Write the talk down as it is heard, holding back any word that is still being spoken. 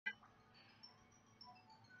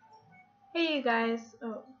Hey you guys.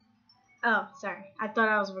 Oh, sorry. I thought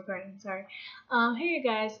I was recording. Sorry. Hey you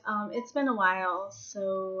guys. It's been a while,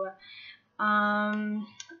 so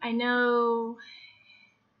I know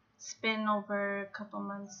it's been over a couple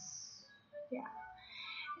months. Yeah,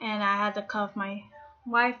 and I had to cut off my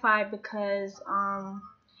Wi-Fi because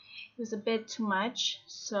it was a bit too much.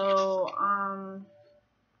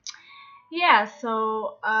 Yeah.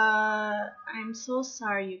 I'm so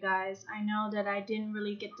sorry, you guys. I know that I didn't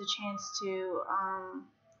really get the chance to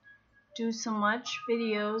do so much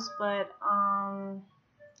videos, but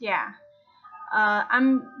yeah.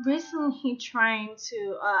 I'm recently trying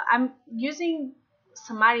to I'm using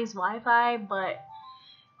somebody's Wi-Fi, but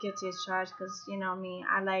guilty as charged because you know me,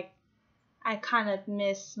 I kind of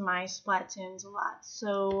miss my Splatoons a lot.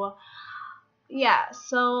 Yeah,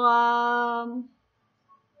 so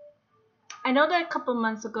I know that a couple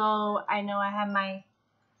months ago, I know I had my,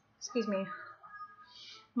 excuse me,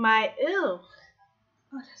 my ew. Oh,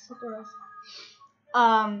 that's so gross.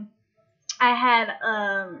 Um, I had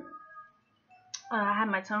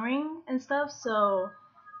my tongue ring and stuff, so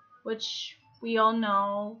which we all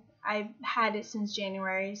know I've had it since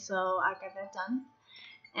January, so I got that done.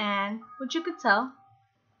 And which you could tell,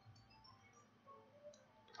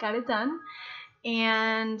 got it done.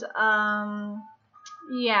 And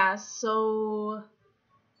yeah,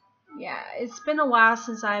 it's been a while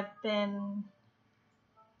since I've been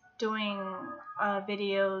doing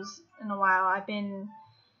videos in a while. I've been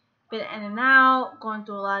in and out, going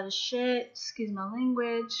through a lot of shit. Excuse my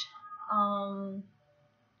language. Um,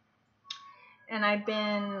 and I've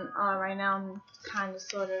been right now. I'm kind of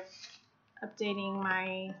sort of updating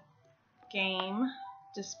my game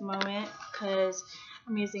this moment because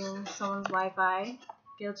I'm using someone's Wi-Fi.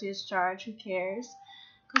 Guilty as charged. Who cares?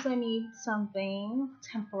 Because I need something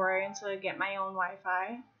temporary until I get my own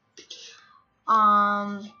Wi-Fi.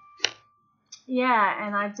 Um, yeah,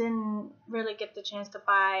 and I didn't really get the chance to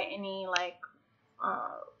buy any like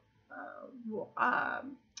uh,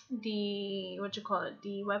 the what you call it,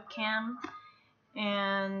 the webcam,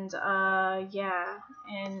 and yeah,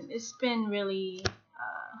 and it's been really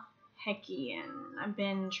hecky, and I've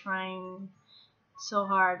been trying so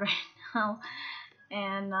hard right now,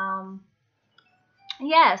 and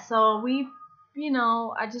yeah, so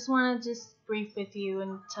I just want to just brief with you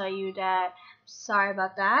and tell you that sorry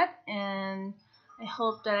about that, and I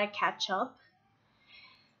hope that I catch up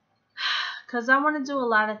because I want to do a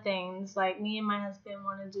lot of things. Like me and my husband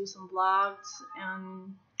want to do some vlogs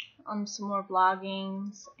and some more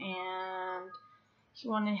vloggings, and he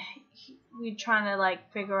want to we trying to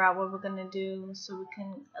like figure out what we're gonna do so we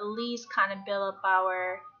can at least kind of build up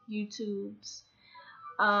our YouTubes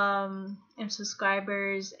and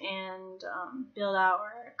subscribers and build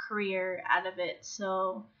our career out of it.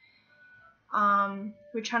 So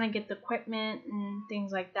we're trying to get the equipment and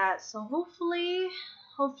things like that. So hopefully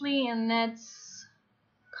in the next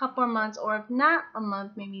couple of months, or if not a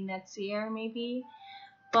month, maybe next year, maybe.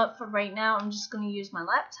 But for right now, I'm just gonna use my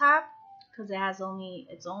laptop because it has only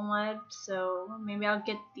its own web. So maybe I'll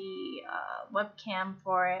get the webcam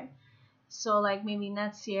for it. So like maybe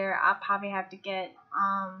next year, I'll probably have to get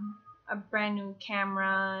a brand new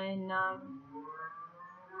camera and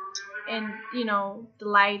the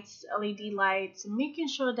lights, LED lights, and making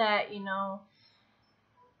sure that you know.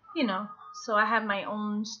 So I have my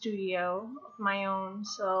own studio of my own.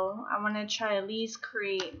 So I want to try at least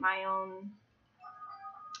create my own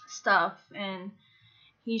stuff, and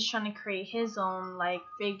he's trying to create his own like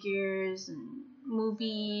figures and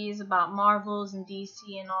movies about Marvels and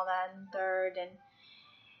DC and all that and third. And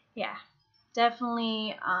yeah,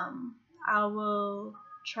 definitely I will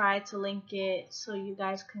try to link it so you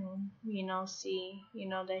guys can see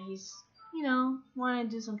that he's want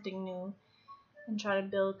to do something new and try to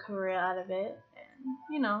build a career out of it.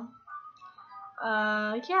 And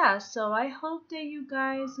yeah, so I hope that you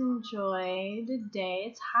guys enjoy the day.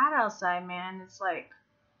 It's hot outside, man. It's like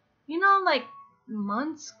like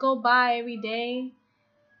months go by every day,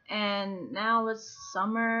 and now it's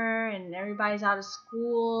summer and everybody's out of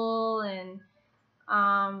school, and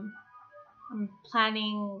um I'm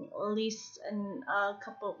planning at least in a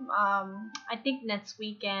couple I think next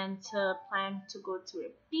weekend to plan to go to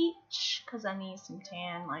a beach because I need some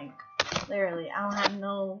tan. Like literally I don't have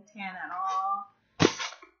no tan at all.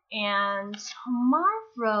 And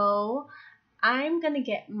tomorrow I'm gonna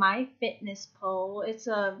get my fitness pole.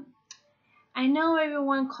 I know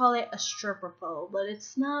everyone call it a stripper pole, but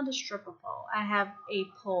it's not a stripper pole. I have a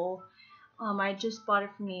pole. I just bought it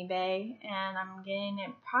from eBay, and I'm getting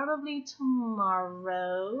it probably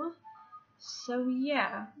tomorrow. So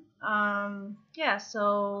yeah, yeah.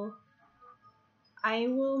 So I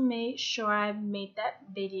will make sure I made that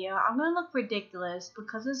video. I'm gonna look ridiculous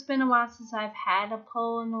because it's been a while since I've had a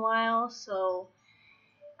pole in a while. So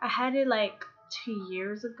I had it like 2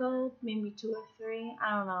 years ago, maybe 2 or 3.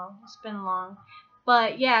 I don't know. It's been long.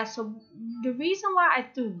 But yeah, so the reason why I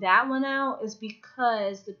threw that one out is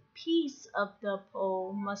because the piece of the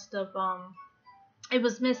pole must have it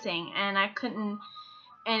was missing, and I couldn't,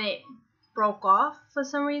 and it broke off for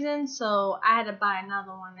some reason, so I had to buy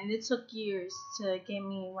another one, and it took years to get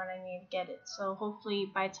me when I need to get it. So hopefully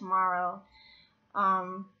by tomorrow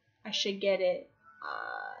I should get it.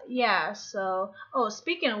 Yeah, so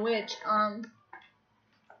speaking of which,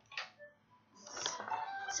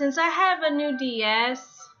 since I have a new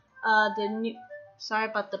DS, the new, sorry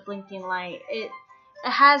about the blinking light, it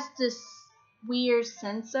has this weird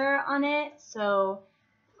sensor on it, so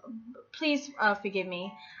please forgive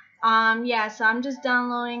me. Yeah, so I'm just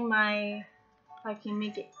downloading my, if I can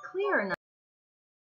make it clear enough.